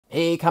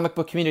Hey comic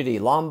book community,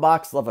 Long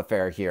Box Love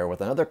Affair here with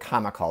another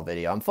comic haul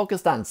video. I'm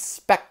focused on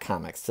spec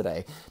comics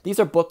today. These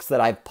are books that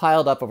I've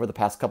piled up over the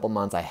past couple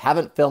months. I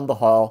haven't filmed the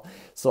haul,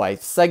 so I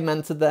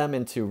segmented them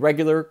into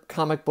regular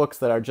comic books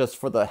that are just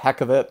for the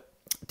heck of it,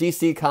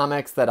 DC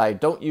comics that I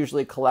don't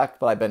usually collect,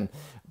 but I've been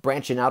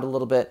branching out a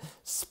little bit,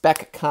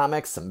 spec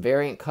comics, some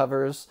variant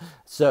covers.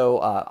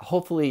 So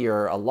hopefully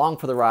you're along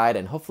for the ride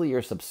and hopefully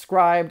you're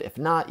subscribed. If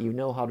not, you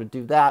know how to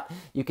do that.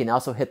 You can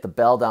also hit the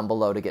bell down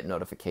below to get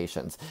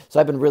notifications. So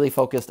I've been really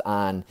focused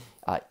on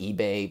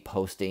eBay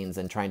postings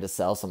and trying to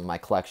sell some of my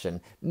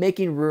collection,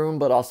 making room,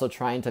 but also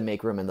trying to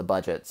make room in the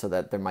budget so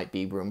that there might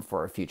be room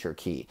for a future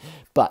key.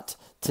 But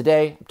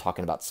today I'm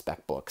talking about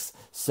spec books.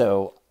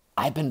 So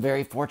I've been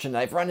very fortunate.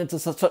 I've run into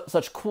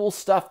such cool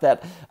stuff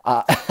that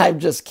I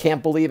just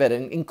can't believe it,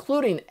 and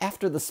including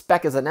after the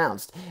spec is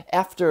announced,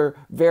 after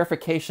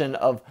verification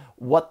of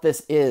what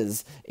this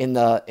is in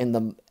the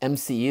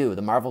MCU,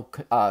 the Marvel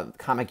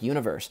comic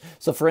universe.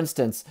 So, for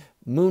instance,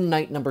 Moon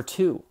Knight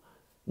 #2.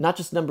 Not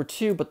just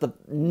 #2, but the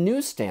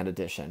newsstand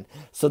edition.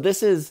 So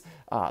this is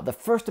the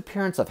first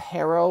appearance of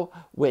Harrow,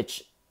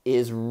 which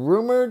is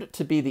rumored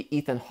to be the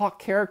Ethan Hawke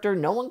character.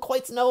 No one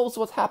quite knows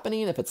what's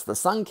happening, if it's the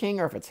Sun King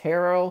or if it's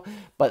Harrow,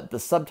 but the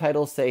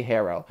subtitles say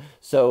Harrow.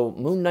 So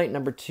Moon Knight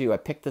 #2, I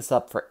picked this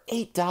up for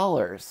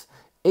 $8.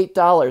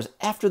 $8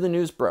 after the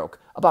news broke,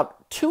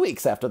 about 2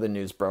 weeks after the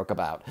news broke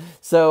about.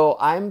 So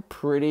I'm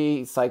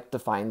pretty psyched to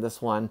find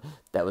this one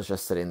that was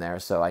just sitting there,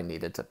 so I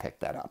needed to pick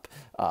that up.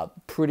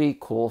 Pretty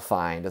cool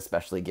find,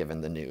 especially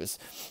given the news.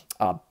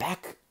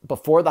 Back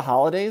before the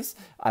holidays,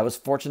 I was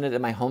fortunate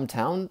in my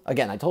hometown.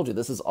 Again, I told you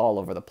this is all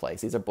over the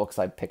place. These are books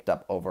I picked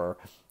up over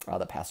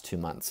the past 2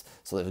 months.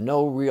 So there's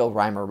no real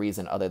rhyme or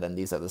reason other than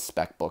these are the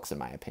spec books in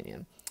my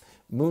opinion.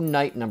 Moon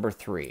Knight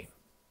 #3.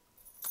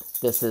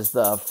 This is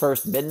the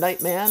first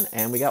Midnight Man,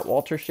 and we got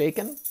Walter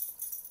shaken.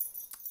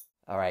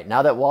 All right,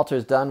 now that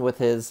Walter's done with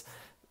his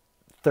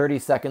 30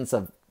 seconds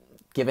of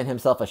giving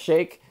himself a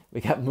shake,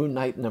 we got Moon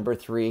Knight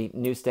 #3,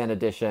 newsstand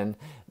edition,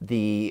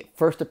 the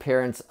first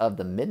appearance of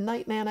the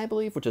Midnight Man, I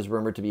believe, which is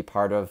rumored to be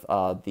part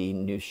of the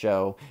new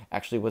show,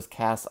 actually was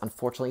cast.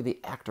 Unfortunately, the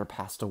actor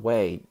passed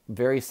away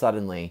very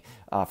suddenly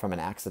from an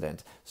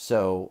accident.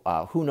 So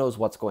who knows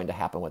what's going to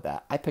happen with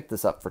that. I picked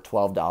this up for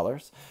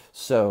 $12,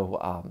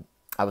 so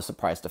I was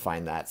surprised to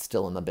find that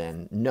still in the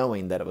bin,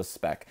 knowing that it was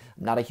spec.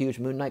 I'm not a huge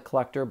Moon Knight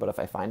collector, but if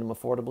I find them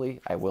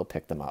affordably, I will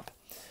pick them up.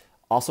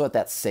 Also at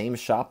that same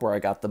shop where I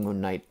got the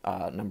Moon Knight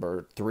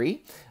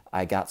 #3,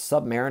 I got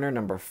Submariner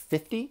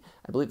 #50.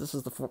 I believe this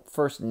is the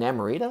first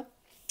Namorita.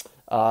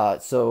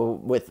 So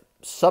with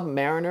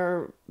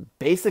Submariner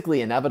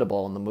basically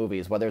inevitable in the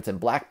movies, whether it's in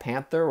Black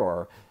Panther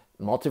or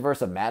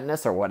Multiverse of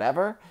Madness or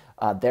whatever,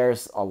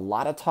 there's a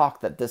lot of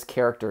talk that this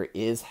character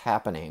is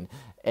happening,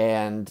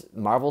 and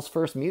Marvel's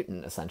first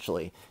mutant,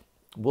 essentially.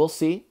 We'll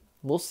see.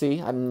 We'll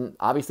see.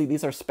 Obviously,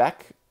 these are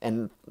spec,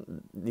 and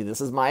this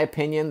is my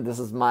opinion. This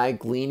is my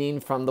gleaning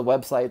from the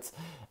websites.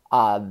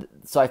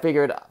 So I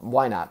figured,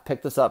 why not?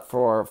 Pick this up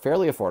for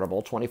fairly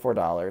affordable,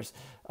 $24,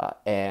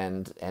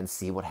 and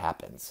see what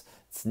happens.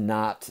 It's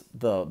not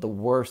the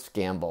worst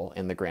gamble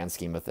in the grand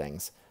scheme of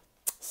things.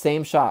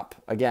 Same shop.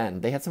 Again,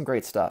 they had some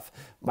great stuff.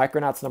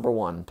 Micronauts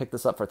 #1. Picked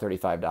this up for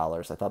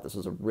 $35. I thought this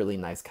was a really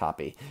nice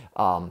copy.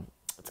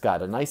 It's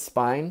got a nice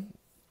spine.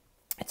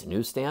 It's a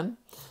newsstand.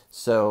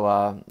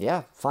 So,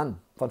 yeah, fun.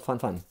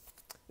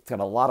 It's got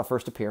a lot of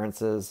first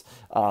appearances.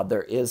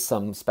 There is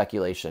some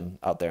speculation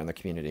out there in the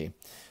community.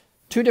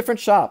 Two different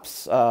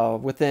shops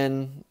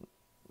within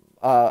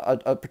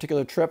a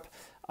particular trip.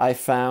 I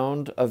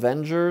found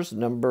Avengers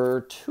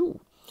 #2.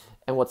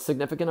 And what's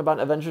significant about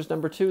Avengers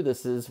 #2,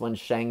 this is when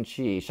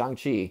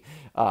Shang-Chi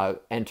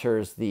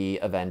enters the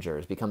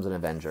Avengers, becomes an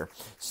Avenger.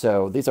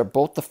 So these are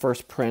both the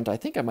first print. I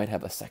think I might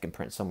have a second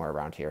print somewhere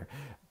around here.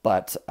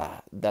 But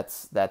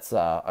that's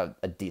a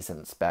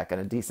decent spec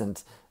and a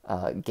decent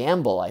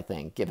gamble, I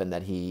think, given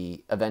that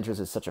Avengers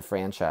is such a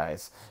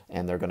franchise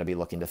and they're going to be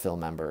looking to fill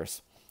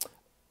members.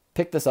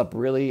 Picked this up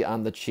really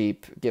on the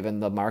cheap, given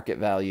the market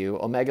value.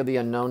 Omega the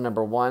Unknown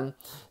 #1.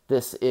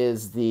 This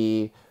is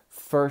the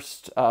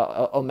first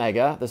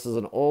Omega. This is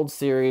an old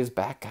series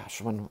back,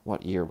 gosh,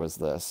 what year was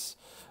this?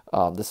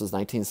 This is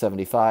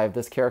 1975.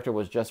 This character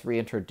was just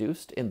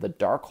reintroduced in the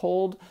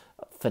Darkhold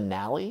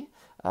finale,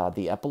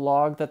 the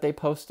epilogue that they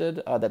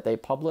posted, that they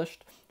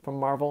published from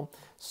Marvel.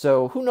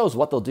 So who knows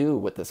what they'll do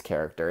with this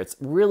character? It's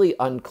really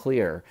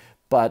unclear.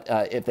 But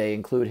if they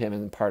include him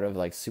in part of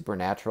like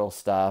supernatural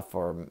stuff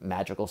or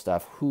magical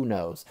stuff, who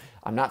knows?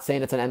 I'm not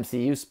saying it's an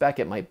MCU spec.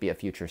 It might be a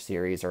future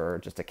series or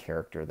just a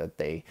character that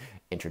they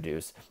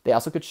introduce. They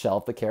also could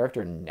shelve the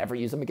character and never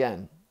use him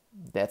again.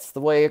 That's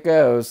the way it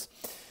goes.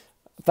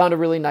 Found a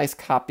really nice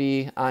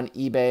copy on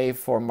eBay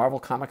for Marvel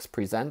Comics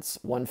Presents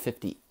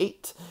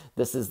 158.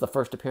 This is the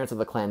first appearance of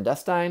the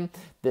Clandestine.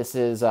 This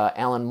is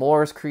Alan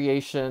Moore's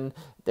creation.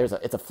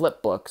 It's a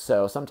flip book,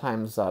 so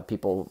sometimes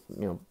people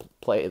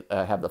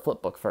have the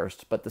flip book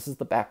first, but this is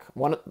the back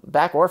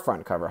or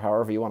front cover,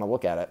 however you want to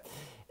look at it.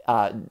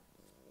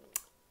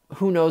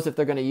 Who knows if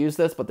they're going to use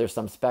this, but there's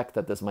some spec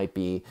that this might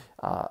be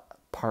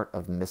part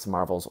of Miss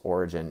Marvel's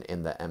origin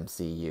in the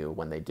MCU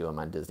when they do them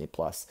on Disney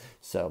Plus.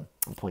 So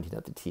I'm pointing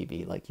at the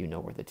TV like you know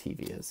where the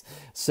TV is.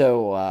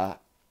 So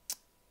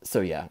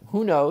yeah,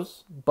 who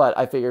knows? But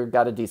I figured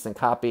got a decent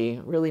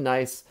copy, really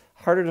nice,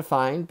 harder to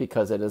find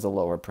because it is a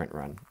lower print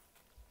run.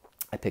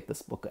 I pick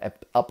this book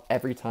up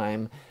every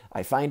time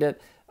I find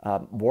it.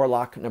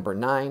 Warlock number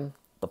 9.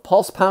 The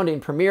pulse-pounding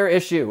premiere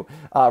issue,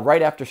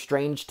 right after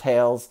Strange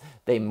Tales.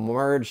 They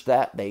merged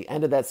that, they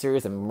ended that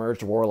series and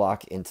merged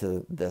Warlock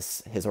into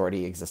his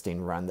already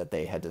existing run that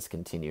they had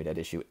discontinued at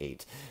issue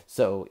 8.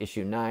 So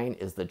issue 9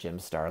 is the Jim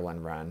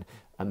Starlin run.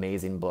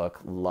 Amazing book,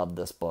 love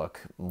this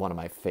book, one of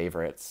my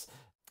favorites.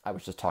 I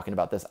was just talking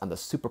about this on the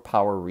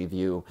Superpower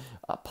Review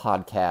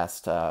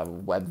podcast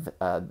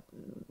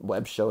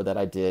web show that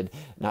I did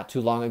not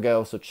too long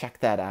ago, so check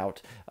that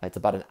out. It's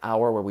about an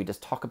hour where we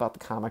just talk about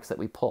the comics that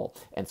we pull,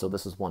 and so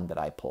this is one that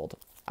I pulled.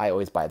 I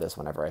always buy this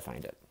whenever I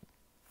find it.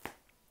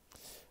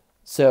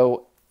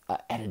 So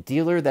at a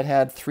dealer that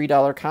had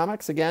 $3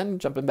 comics, again,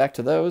 jumping back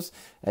to those,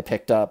 I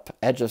picked up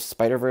Edge of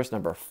Spider-Verse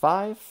number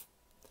 5.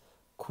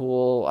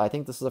 Cool. I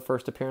think this is the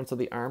first appearance of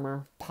the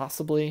armor,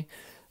 possibly.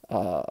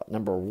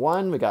 Number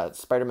 1, we got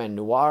Spider-Man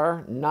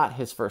Noir. Not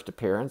his first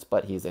appearance,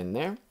 but he's in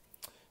there.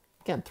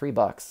 Again,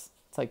 $3.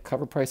 It's like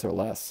cover price or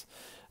less.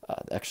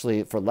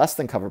 Actually, for less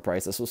than cover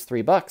price, this was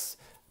 $3.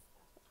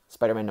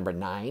 Spider-Man number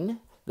 9.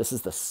 This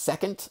is the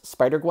second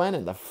Spider-Gwen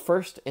and the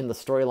first in the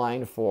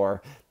storyline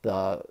for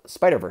the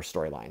Spider-Verse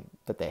storyline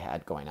that they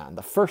had going on.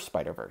 The first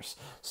Spider-Verse.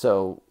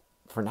 So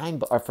for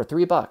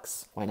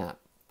 $3, why not?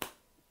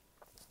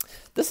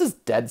 This is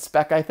dead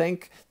spec, I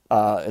think.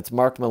 It's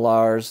Mark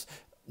Millar's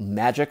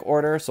Magic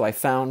order. So I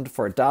found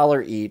for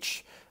 $1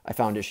 each, I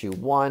found issue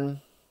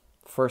 1,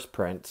 first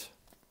print,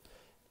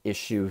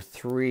 issue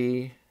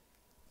 3,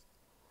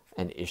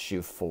 and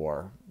issue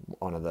 4,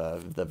 one of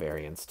the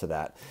variants to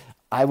that.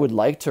 I would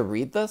like to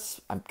read this.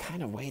 I'm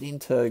kind of waiting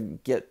to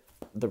get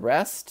the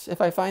rest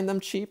if I find them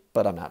cheap,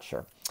 but I'm not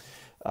sure.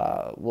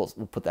 We'll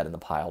put that in the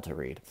pile to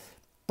read.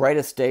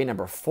 Brightest Day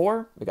number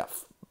 4. We got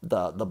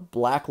the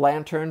Black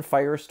Lantern,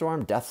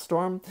 Firestorm,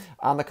 Deathstorm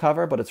on the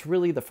cover, but it's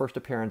really the first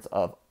appearance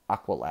of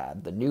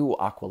Aqualad, the new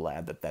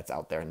Aqualad that's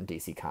out there in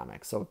DC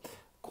Comics. So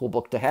cool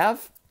book to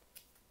have.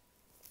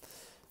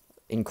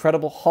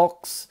 Incredible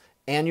Hulk's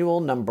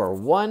Annual number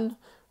 1,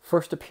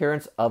 first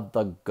appearance of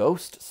the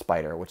Ghost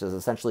Spider, which is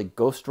essentially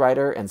Ghost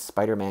Rider and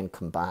Spider-Man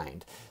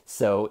combined.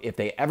 So if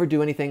they ever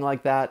do anything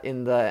like that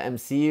in the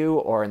MCU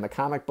or in the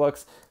comic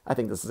books, I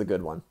think this is a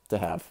good one to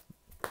have.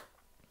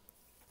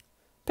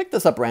 Picked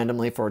this up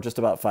randomly for just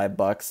about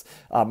 $5.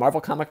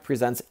 Marvel Comics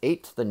Presents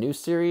 8, the new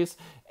series,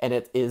 and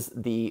it is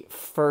the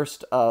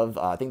first of,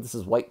 I think this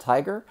is White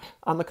Tiger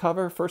on the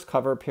cover, first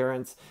cover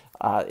appearance.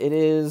 It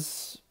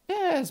is,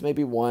 it's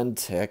maybe 1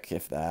 tick,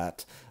 if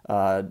that.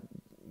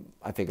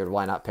 I figured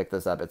why not pick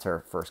this up? It's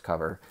her first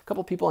cover. A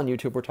couple people on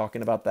YouTube were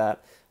talking about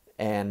that,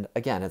 and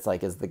again, it's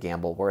like, is the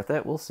gamble worth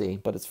it? We'll see,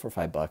 but it's for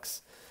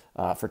 $5.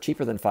 For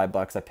cheaper than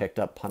 $5, I picked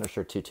up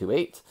Punisher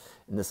 228,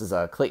 and this is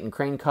a Clayton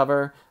Crane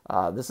cover.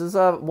 This is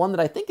one that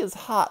I think is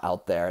hot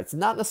out there. It's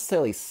not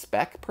necessarily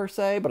spec per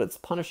se, but it's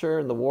Punisher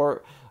and the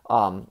War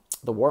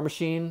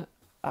Machine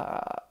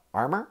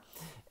armor,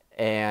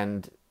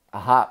 and a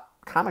hot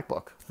comic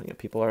book. You know,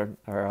 people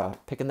are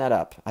picking that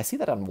up. I see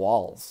that on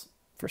walls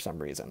for some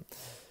reason.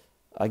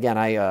 Again,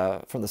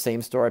 from the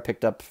same store, I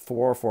picked up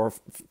 $4,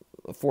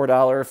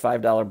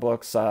 $5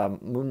 books.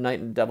 Moon Knight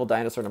and Devil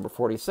Dinosaur number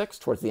 46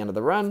 towards the end of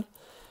the run,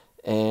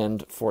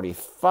 and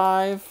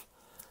 45.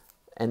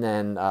 And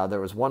then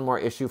there was one more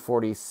issue,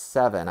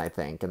 47, I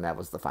think, and that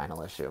was the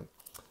final issue.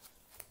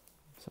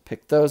 So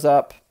pick those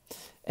up.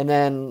 And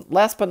then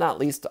last but not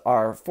least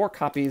are 4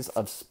 copies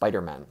of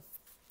Spider-Man.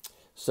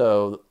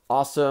 So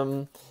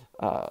awesome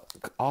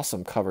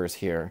covers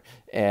here.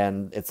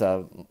 And it's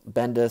a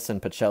Bendis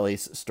and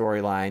Pacelli's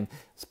storyline.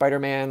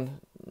 Spider-Man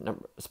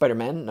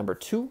number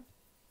 2.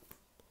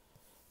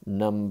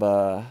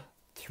 Number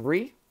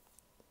 3.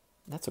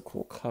 That's a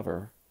cool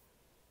cover.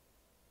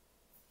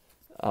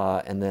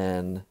 And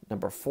then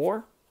number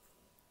 4.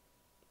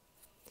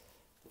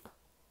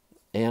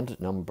 And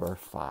number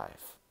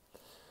 5.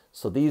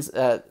 So these,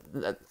 I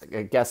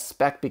guess,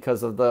 spec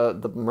because of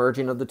the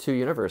merging of the 2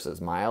 universes,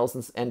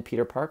 Miles and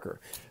Peter Parker.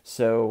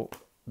 So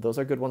those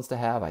are good ones to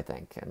have, I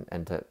think,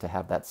 and to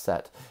have that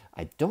set.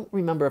 I don't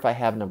remember if I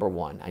have number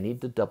 1. I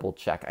need to double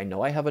check. I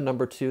know I have a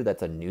number 2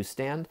 that's a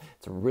newsstand.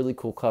 It's a really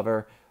cool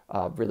cover.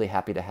 Really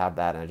happy to have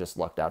that, and I just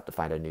lucked out to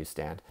find a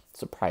newsstand.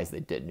 Surprised they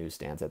did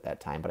newsstands at that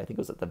time, but I think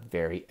it was at the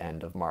very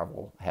end of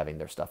Marvel having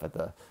their stuff at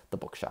the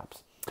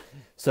bookshops.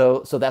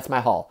 So that's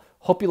my haul.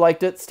 Hope you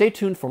liked it. Stay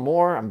tuned for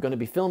more. I'm going to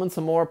be filming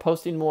some more,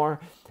 posting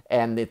more,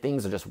 and the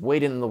things are just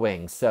waiting in the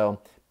wings. So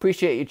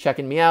appreciate you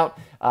checking me out.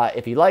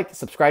 If you like,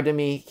 subscribe to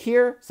me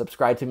here.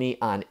 Subscribe to me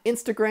on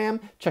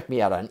Instagram. Check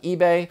me out on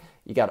eBay.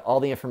 You got all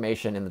the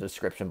information in the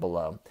description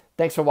below.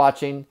 Thanks for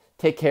watching.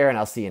 Take care, and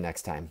I'll see you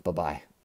next time. Bye-bye.